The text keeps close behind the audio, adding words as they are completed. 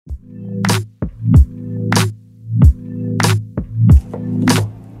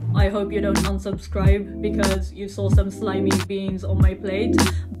hope you don't unsubscribe because you saw some slimy beans on my plate.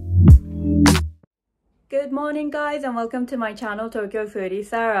 Good morning guys, and welcome to my channel Tokyo Foodie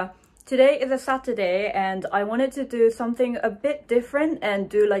Sarah. Today is a Saturday and I wanted to do something a bit different and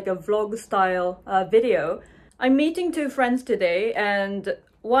do like a vlog style video. I'm meeting two friends today, and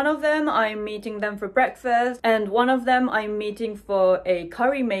one of them I'm meeting them for breakfast and one of them I'm meeting for a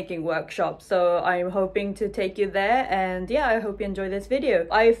curry making workshop. So I'm hoping to take you there, and yeah, I hope you enjoy this video.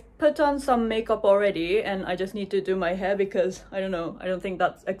 I've put on some makeup already and I just need to do my hair because I don't know, I don't think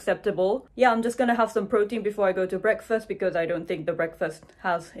that's acceptable. Yeah, I'm just gonna have some protein before I go to breakfast because I don't think the breakfast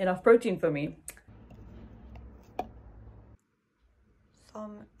has enough protein for me.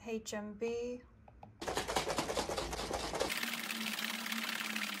 Some HMB.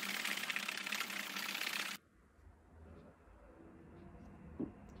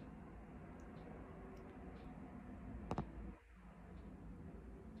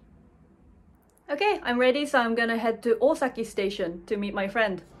 Okay, I'm ready, so I'm gonna head to Osaki Station to meet my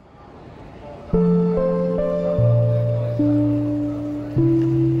friend.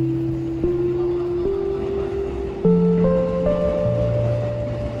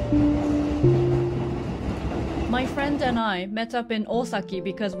 My friend and I met up in Osaki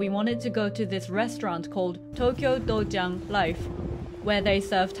because we wanted to go to this restaurant called Tokyo Dojang Life, where they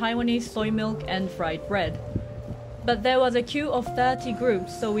serve Taiwanese soy milk and fried bread. But there was a queue of 30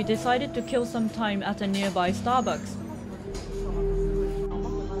 groups, so we decided to kill some time at a nearby Starbucks.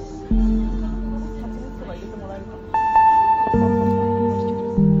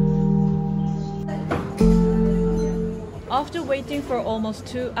 After waiting for almost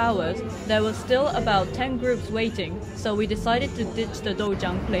 2 hours, there was still about 10 groups waiting, so we decided to ditch the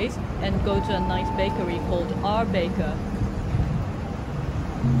Dojang place and go to a nice bakery called R Baker.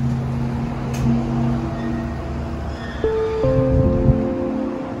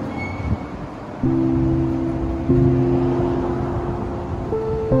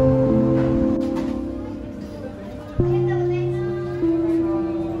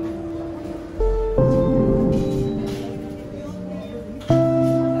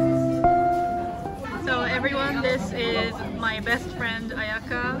 This is my best friend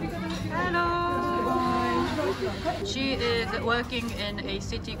Ayaka. Hello! She is working in a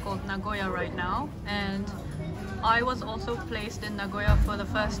city called Nagoya right now, and I was also placed in Nagoya for the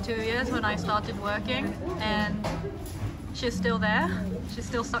first 2 years when I started working, and she's still there. She's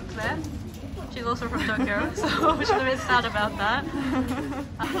still stuck there. She's also from Tokyo, so she's a bit sad about that.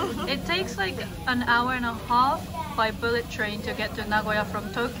 It takes like an hour and a half by bullet train to get to Nagoya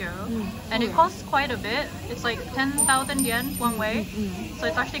from Tokyo, and it costs quite a bit. It's like 10,000 yen one way, so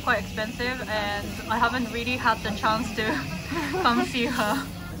it's actually quite expensive, and I haven't really had the chance to come see her.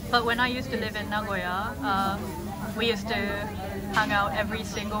 But when I used to live in Nagoya, we used to hang out every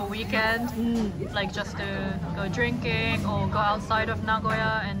single weekend, like just to go drinking or go outside of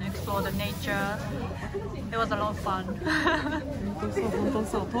Nagoya and explore the nature. It was a lot of fun. 本当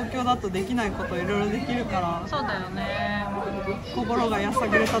そう、東京だとできないこといろいろできるから。そうだよね。心がやさ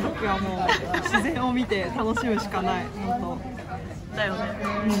ぐれた時はもう自然を見て楽しむしかない。本当。だよ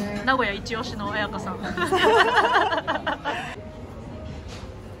ね。名古屋一押しの彩香さん。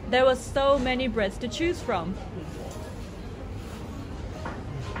There were so many breads to choose from.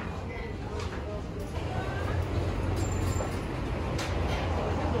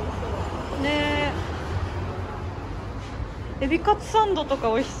 Ne. エビカツサンドとか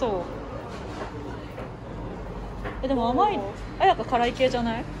美味しそう。でも甘い。彩香辛い系じゃ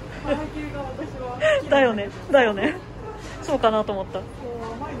ない？辛い系が私は好きだよね。だよね。そうかなと思った。甘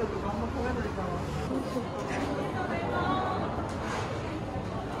いのとかあんま食べないから。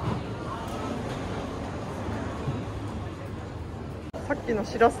さっきの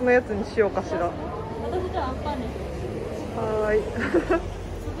しらすのやつにしようかしら。私じゃあアンパンにする。はーい。粒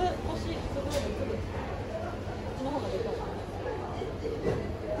欲しい。粒。こっちの方がでかい。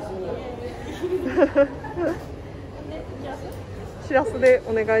しらすで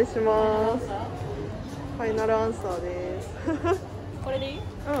お願いします。ファイナルアンサーです。これでいい？うん。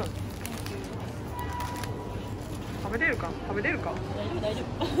食べれるか？食べれるか？大丈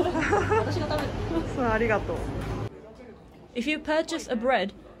夫。私が食べる。そう、ありがとう。If you purchase a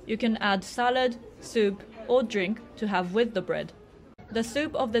bread, you can add salad, soup, or drink to have with the bread. The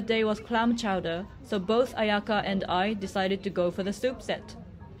soup of the day was clam chowder, so both Ayaka and I decided to go for the soup set.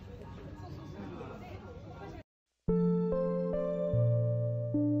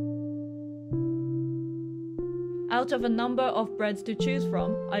 Out of a number of breads to choose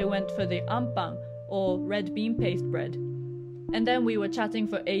from, I went for the ampang, or red bean paste bread. And then we were chatting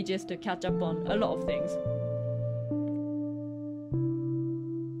for ages to catch up on a lot of things.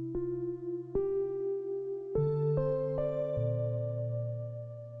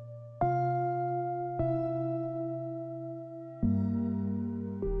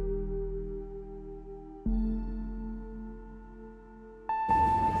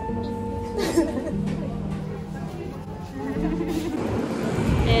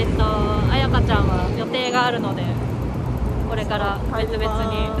 から別々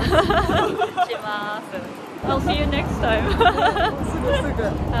にします。I'll see you next time. すぐ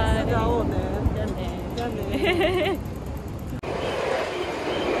会おうね。じゃあね。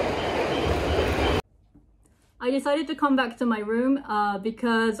I decided to come back to my room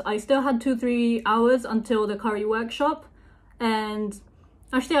because I still had 2-3 hours until the curry workshop, and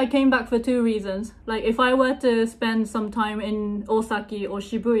actually I came back for 2 reasons. Like, if I were to spend some time in Osaki or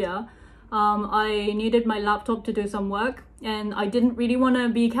Shibuya, I needed my laptop to do some work, and I didn't really want to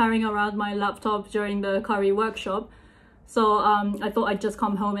be carrying around my laptop during the curry workshop, so I thought I'd just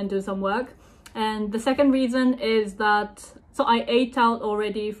come home and do some work. And the second reason is that so I ate out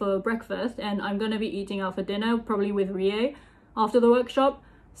already for breakfast, and I'm gonna be eating out for dinner, probably with Rie after the workshop.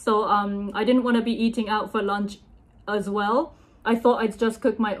 So I didn't want to be eating out for lunch as well. I thought I'd just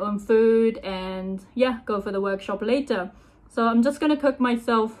cook my own food and yeah, go for the workshop later. So I'm just gonna cook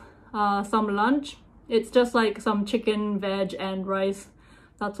myself some lunch. It's just like some chicken, veg and rice.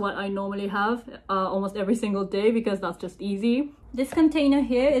 That's what I normally have almost every single day because that's just easy. This container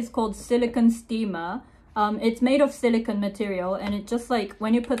here is called silicone steamer. It's made of silicone material, and it just like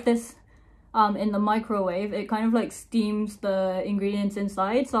when you put this in the microwave, it kind of like steams the ingredients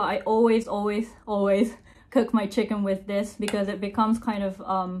inside. So I always cook my chicken with this because it becomes kind of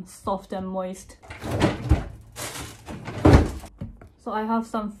soft and moist. So I have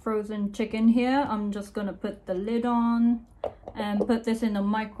some frozen chicken here. I'm just gonna put the lid on and put this in the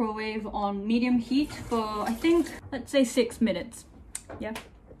microwave on medium heat for, I think, let's say 6 minutes. Yeah.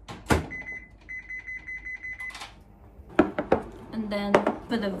 And then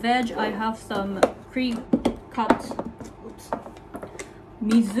for the veg, I have some pre-cut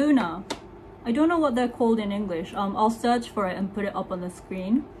Mizuna. I don't know what they're called in English. I'll search for it and put it up on the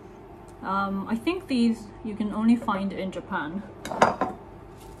screen. I think these you can only find in Japan.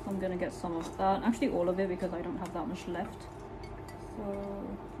 I'm gonna get some of that. Actually all of it because I don't have that much left. So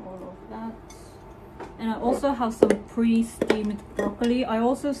all of that. And I also have some pre-steamed broccoli. I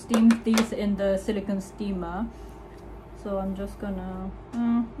also steamed these in the silicone steamer. So I'm just gonna,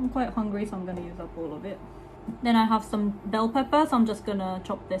 I'm quite hungry, so I'm gonna use up all of it. Then I have some bell peppers. I'm just gonna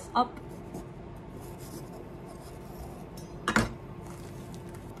chop this up.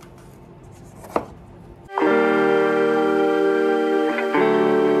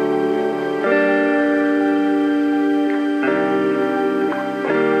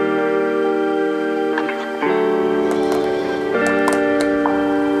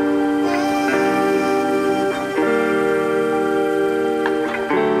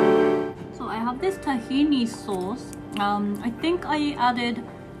 Tahini sauce. I think I added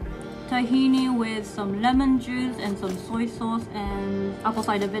tahini with some lemon juice and some soy sauce and apple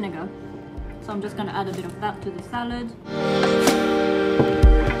cider vinegar. So I'm just going to add a bit of that to the salad.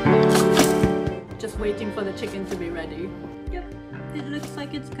 Just waiting for the chicken to be ready. Yep, it looks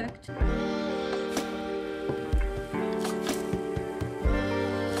like it's cooked.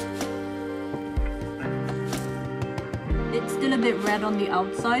 It's still a bit red on the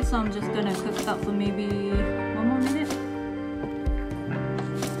outside, so I'm just gonna cook that for maybe 1 more minute.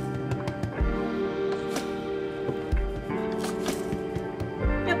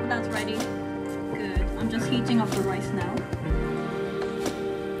 Yep, that's ready. Good. I'm just heating up the rice now.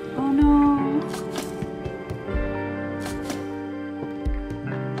 Oh no!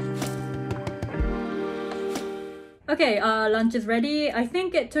 Okay, lunch is ready. I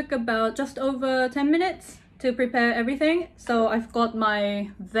think it took about just over 10 minutes to prepare everything. So I've got my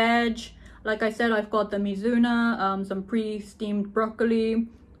veg, like I said, I've got the Mizuna, some pre-steamed broccoli,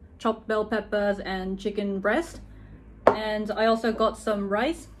 chopped bell peppers and chicken breast. And I also got some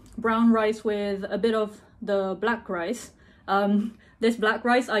rice, brown rice with a bit of the black rice. This black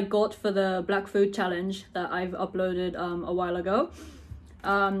rice I got for the Black Food Challenge that I've uploaded a while ago.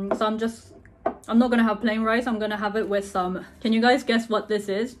 So I'm not gonna have plain rice, I'm gonna have it with some, can you guys guess what this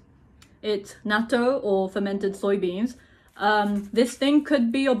is? It's natto or fermented soybeans. This thing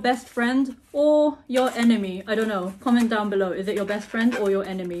could be your best friend or your enemy. I don't know. Comment down below. Is it your best friend or your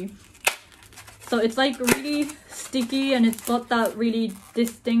enemy? So it's like really sticky and it's got that really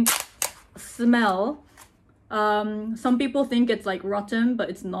distinct smell. Some people think it's like rotten, but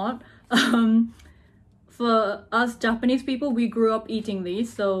it's not. For us Japanese people, we grew up eating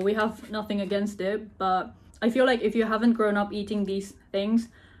these, so we have nothing against it. But I feel like if you haven't grown up eating these things,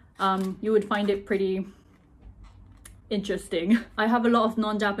 you would find it pretty interesting. I have a lot of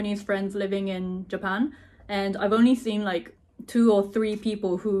non-Japanese friends living in Japan, and I've only seen like 2 or 3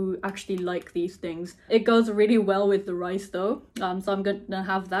 people who actually like these things. It goes really well with the rice though, so I'm gonna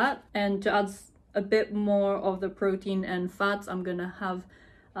have that. And to add a bit more of the protein and fats, I'm gonna have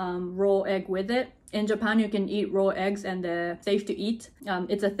raw egg with it. in Japan you can eat raw eggs and they're safe to eat.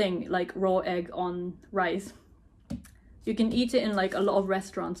 It's a thing, like raw egg on rice. You can eat it in like a lot of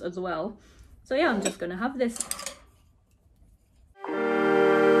restaurants as well. So yeah, I'm just gonna have this.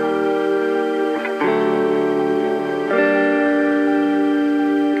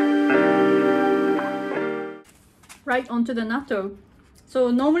 Right, onto the natto. So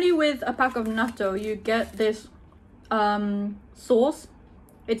normally with a pack of natto you get this sauce.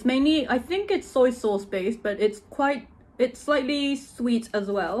 It's mainly, I think it's soy sauce based, but it's slightly sweet as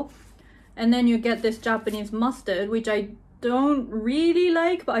well. And then you get this Japanese mustard, which I don't really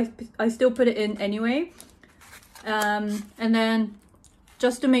like, but I still put it in anyway. And then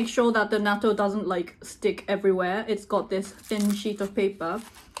just to make sure that the natto doesn't like stick everywhere, it's got this thin sheet of paper.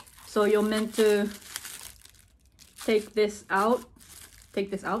 So you're meant to take this off.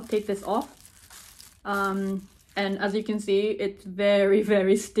 And as you can see, it's very,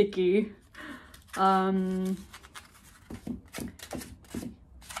 very sticky.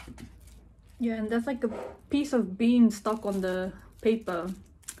 Yeah, and there's like a piece of bean stuck on the paper.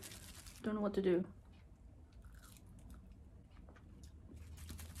 Don't know what to do.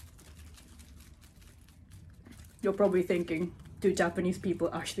 You're probably thinking, do Japanese people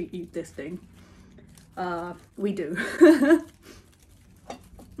actually eat this thing? We do.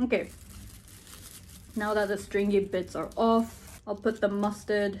 Okay. Now that the stringy bits are off, I'll put the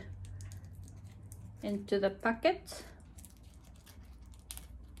mustard into the packet.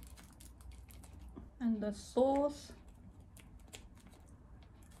 And the sauce.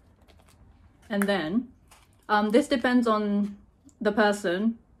 And then, this depends on the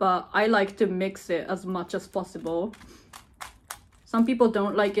person, but I like to mix it as much as possible. Some people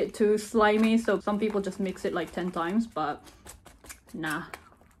don't like it too slimy, so some people just mix it like 10 times, but nah,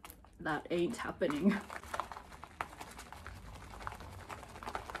 that ain't happening.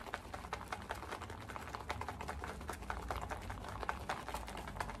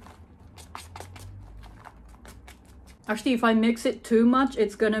 Actually, if I mix it too much,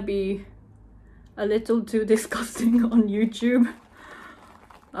 it's gonna be a little too disgusting on YouTube.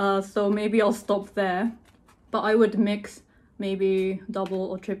 So maybe I'll stop there. But I would mix maybe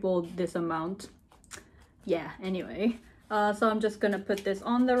double or triple this amount. Yeah, anyway. So I'm just gonna put this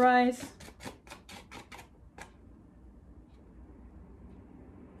on the rice.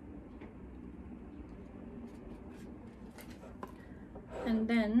 And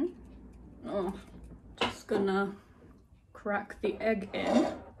then, just gonna crack the egg in.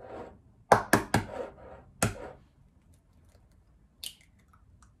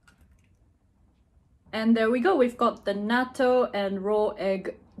 And there we go, we've got the natto and raw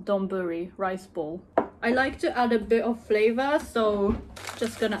egg donburi rice bowl. I like to add a bit of flavor, so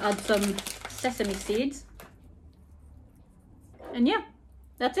just gonna add some sesame seeds. And yeah,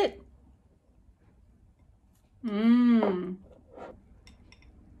 that's it. Mmm.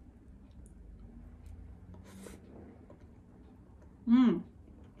 Mmm.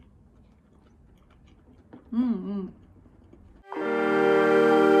 Mmm.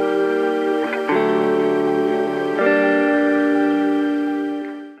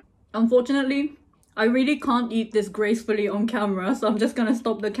 Unfortunately, I really can't eat this gracefully on camera, so I'm just gonna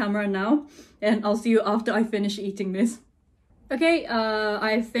stop the camera now and I'll see you after I finish eating this. Okay,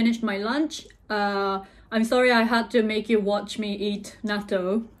 I finished my lunch. I'm sorry I had to make you watch me eat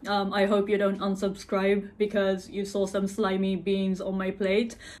natto. I hope you don't unsubscribe because you saw some slimy beans on my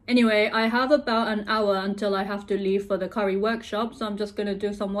plate. Anyway, I have about an hour until I have to leave for the curry workshop, so I'm just gonna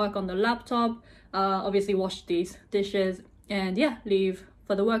do some work on the laptop, obviously wash these dishes, and yeah, leave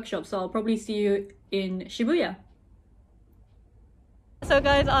for the workshop. So I'll probably see you in Shibuya. So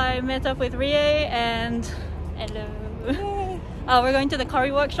guys, I met up with Rie and hello. We're going to the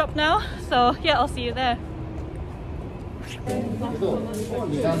curry workshop now, so yeah, I'll see you there.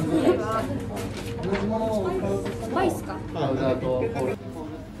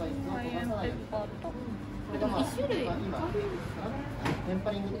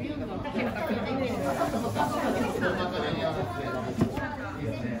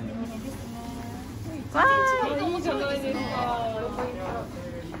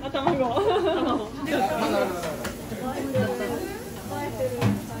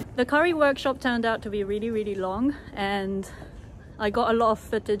 The curry workshop turned out to be really long, and I got a lot of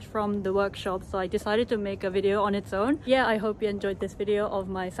footage from the workshop, so I decided to make a video on its own. Yeah, I hope you enjoyed this video of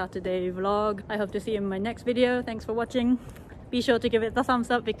my Saturday vlog. I hope to see you in my next video. Thanks for watching. Be sure to give it the thumbs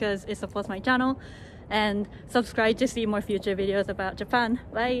up because it supports my channel, and subscribe to see more future videos about Japan.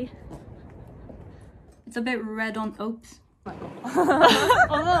 Bye! It's a bit red on... Oops. Oh,